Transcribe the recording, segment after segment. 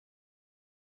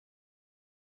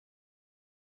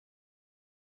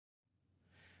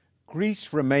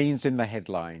Greece remains in the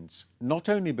headlines, not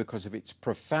only because of its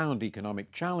profound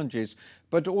economic challenges,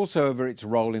 but also over its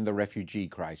role in the refugee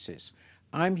crisis.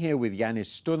 I'm here with Yannis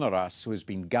Stournaras, who has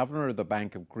been governor of the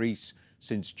Bank of Greece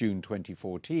since June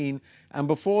 2014, and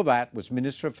before that was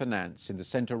Minister of Finance in the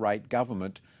centre-right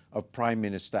government of Prime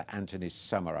Minister Yannis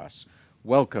Stournaras.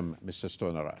 Welcome, Mr.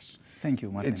 Stournaras. Thank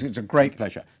you, Martin. It's a great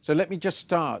pleasure. So let me just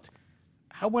start.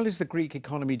 How well is the Greek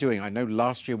economy doing? I know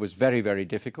last year was very, very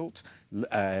difficult,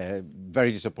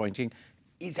 very disappointing.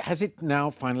 Has it now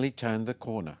finally turned the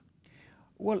corner?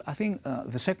 Well, I think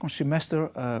the second semester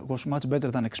was much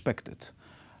better than expected.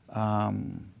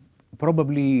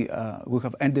 Probably we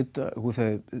have ended with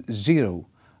a zero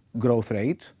growth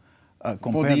rate.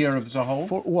 For the year as a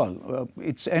whole?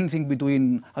 It's anything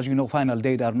between, as you know, final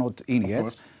data are not in yet.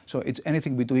 Course. So it's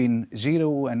anything between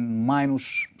 0 and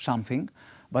minus something.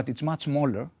 But it's much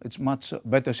smaller, it's much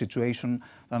better situation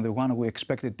than the one we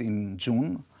expected in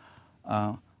June.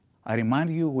 I remind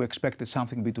you, we expected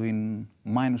something between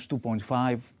minus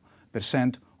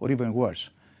 2.5% or even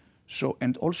worse. So,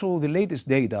 and also the latest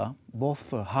data,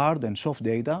 both hard and soft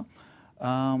data,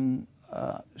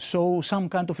 show some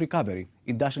kind of recovery.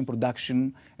 Industrial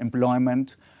production,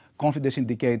 employment, confidence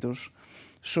indicators.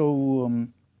 So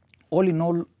all in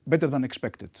all, better than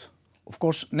expected. Of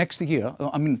course, next year,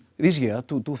 this year,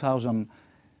 to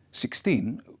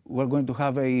 2016, we're going to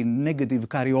have a negative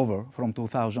carryover from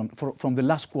the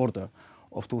last quarter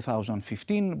of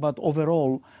 2015. But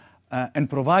overall, and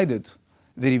provided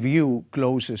the review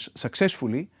closes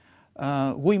successfully,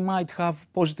 we might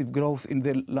have positive growth in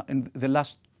the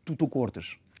last two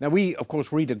quarters. Now, we, of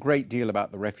course, read a great deal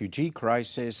about the refugee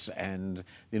crisis and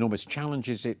the enormous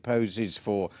challenges it poses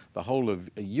for the whole of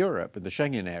Europe and the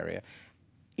Schengen area.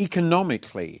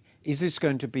 Economically, is this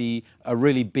going to be a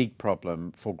really big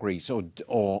problem for Greece, or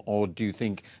do you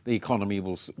think the economy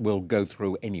will go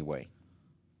through anyway?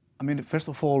 I mean, first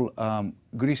of all,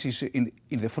 Greece is in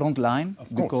the front line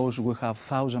because we have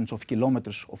thousands of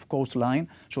kilometers of coastline,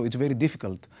 so it's very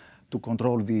difficult to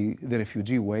control the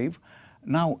refugee wave.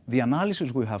 Now, the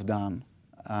analysis we have done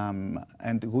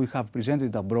and we have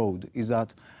presented abroad is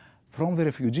that from the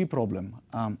refugee problem,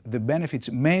 the benefits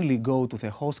mainly go to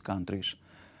the host countries,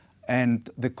 and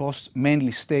the costs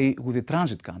mainly stay with the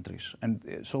transit countries. And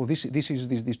so this is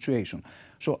the situation.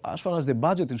 So as far as the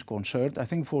budget is concerned, I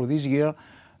think for this year,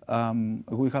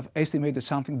 we have estimated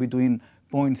something between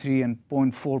 0.3 and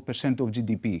 0.4% of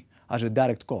GDP as a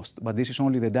direct cost. But this is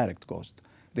only the direct cost.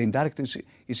 The indirect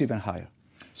is even higher.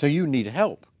 So you need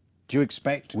help. Do you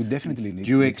expect? We definitely need help.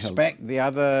 Do you expect the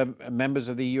other members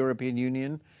of the European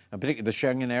Union, and particularly the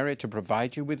Schengen area, to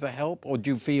provide you with the help? Or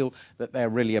do you feel that they're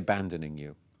really abandoning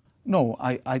you? No,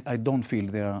 I don't feel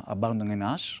they're abandoning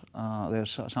us.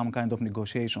 There's some kind of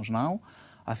negotiations now.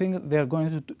 I think they're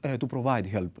going to provide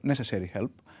help, necessary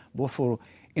help, both for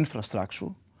infrastructure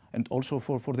and also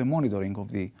for the monitoring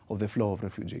of the flow of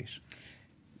refugees.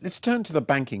 Let's turn to the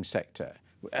banking sector.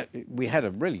 We had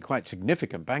a really quite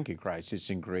significant banking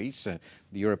crisis in Greece.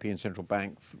 The European Central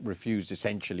Bank refused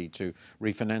essentially to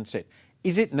refinance it.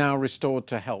 Is it now restored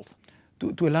to health?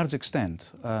 To a large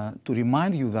extent. To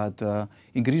remind you that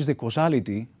in Greece the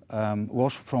causality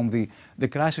was from the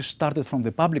crisis started from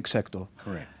the public sector.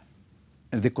 Correct.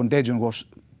 And the contagion was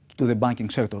to the banking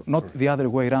sector, not Correct. The other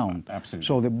way around. Absolutely.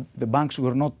 So the banks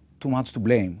were not too much to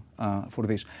blame for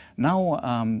this. Now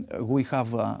we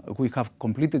have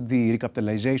completed the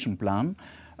recapitalization plan.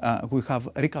 We have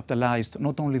recapitalized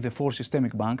not only the 4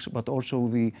 systemic banks, but also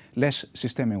the less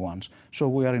systemic ones. So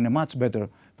we are in a much better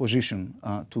position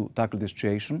to tackle the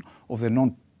situation of the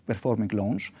non-performing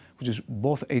loans, which is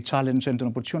both a challenge and an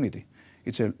opportunity.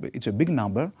 It's a big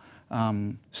number,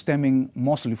 stemming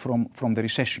mostly from the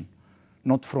recession,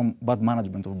 not from bad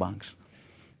management of banks.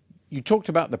 You talked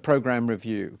about the program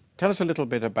review. Tell us a little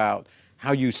bit about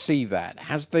how you see that.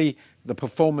 Has the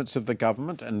performance of the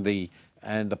government and the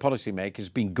policymakers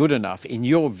been good enough, in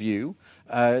your view,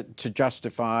 to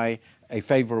justify a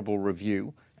favourable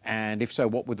review? And if so,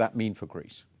 what would that mean for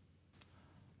Greece?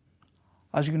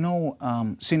 As you know,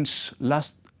 since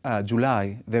last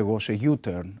July, there was a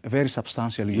U-turn, a very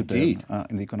substantial U-turn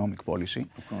in the economic policy.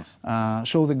 Of course.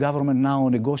 So the government now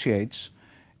negotiates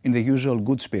in the usual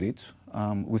good spirit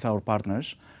with our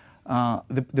partners.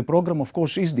 The program, of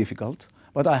course, is difficult,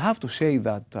 but I have to say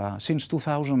that since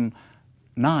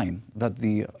 2009, that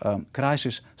the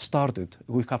crisis started,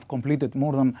 we have completed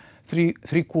more than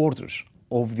three quarters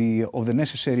of the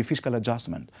necessary fiscal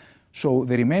adjustment. So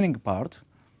the remaining part,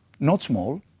 not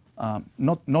small,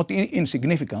 not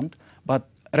insignificant, but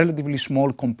relatively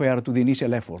small compared to the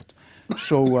initial effort.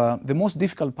 So the most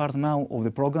difficult part now of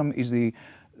the program is the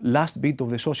last bit of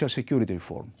the social security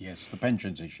reform. Yes, the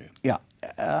pensions issue. Yeah,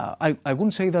 I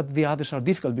wouldn't say that the others are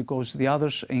difficult because the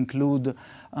others include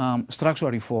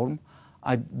structural reform.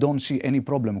 I don't see any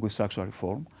problem with structural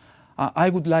reform. I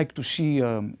would like to see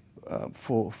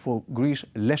for Greece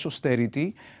less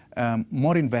austerity,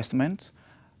 more investment.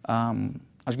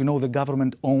 As you know, the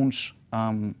government owns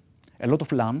a lot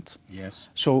of land. Yes.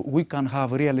 So we can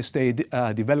have real estate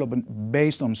development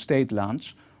based on state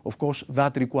lands. Of course,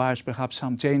 that requires perhaps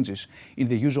some changes in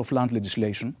the use of land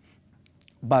legislation.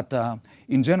 But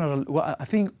in general, well, I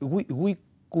think we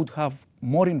could have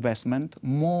more investment,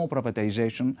 more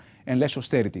privatization, and less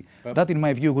austerity. That, in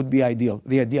my view, would be ideal,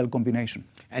 the ideal combination.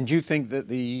 And do you think that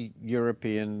your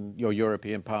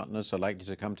European partners are likely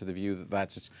to come to the view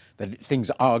that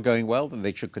things are going well, that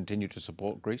they should continue to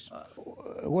support Greece?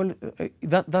 Well,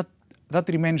 that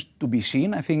remains to be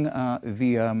seen. I think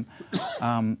the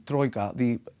Troika,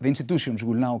 the institutions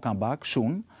will now come back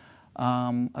soon.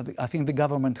 I think the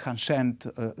government has sent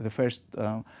the first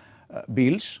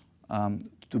bills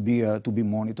to be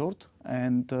monitored,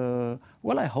 and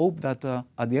well, I hope that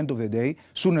at the end of the day,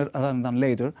 sooner than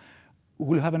later,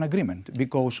 we'll have an agreement,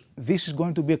 because this is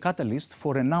going to be a catalyst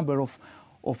for a number of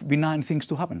benign things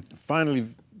to happen. Finally,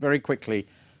 very quickly,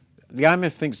 the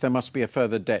IMF thinks there must be a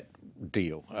further debt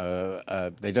deal.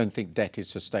 They don't think debt is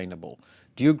sustainable.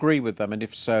 Do you agree with them? And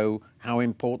if so, how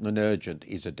important and urgent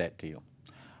is a debt deal?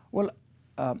 Well,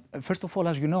 first of all,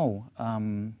 as you know,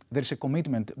 there is a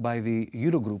commitment by the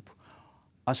Eurogroup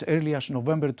as early as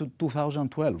November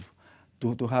 2012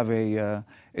 to have a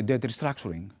debt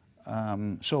restructuring.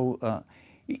 So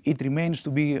it remains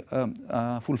to be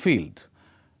fulfilled.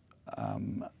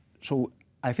 So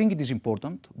I think it is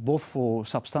important, both for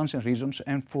substantial reasons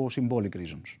and for symbolic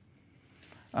reasons.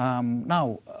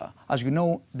 Now, as you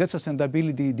know, debt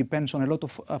sustainability depends on a lot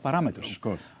of parameters. Of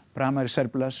course. Primary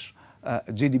surplus,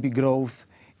 GDP growth,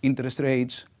 interest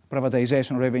rates,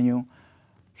 privatization revenue.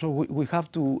 So we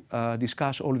have to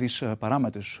discuss all these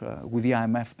parameters with the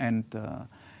IMF and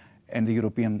the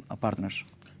European partners.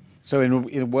 So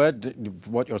in a word,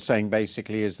 what you're saying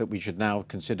basically is that we should now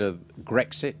consider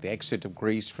Grexit, the exit of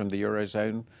Greece from the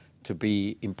Eurozone, to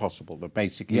be impossible. That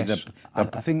basically yes, I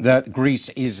think that Greece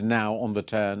is now on the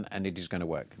turn and it is going to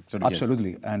work.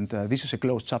 Absolutely, and this is a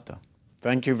closed chapter.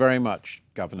 Thank you very much,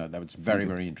 Governor. That was very,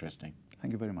 very interesting.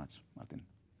 Thank you very much, Martin.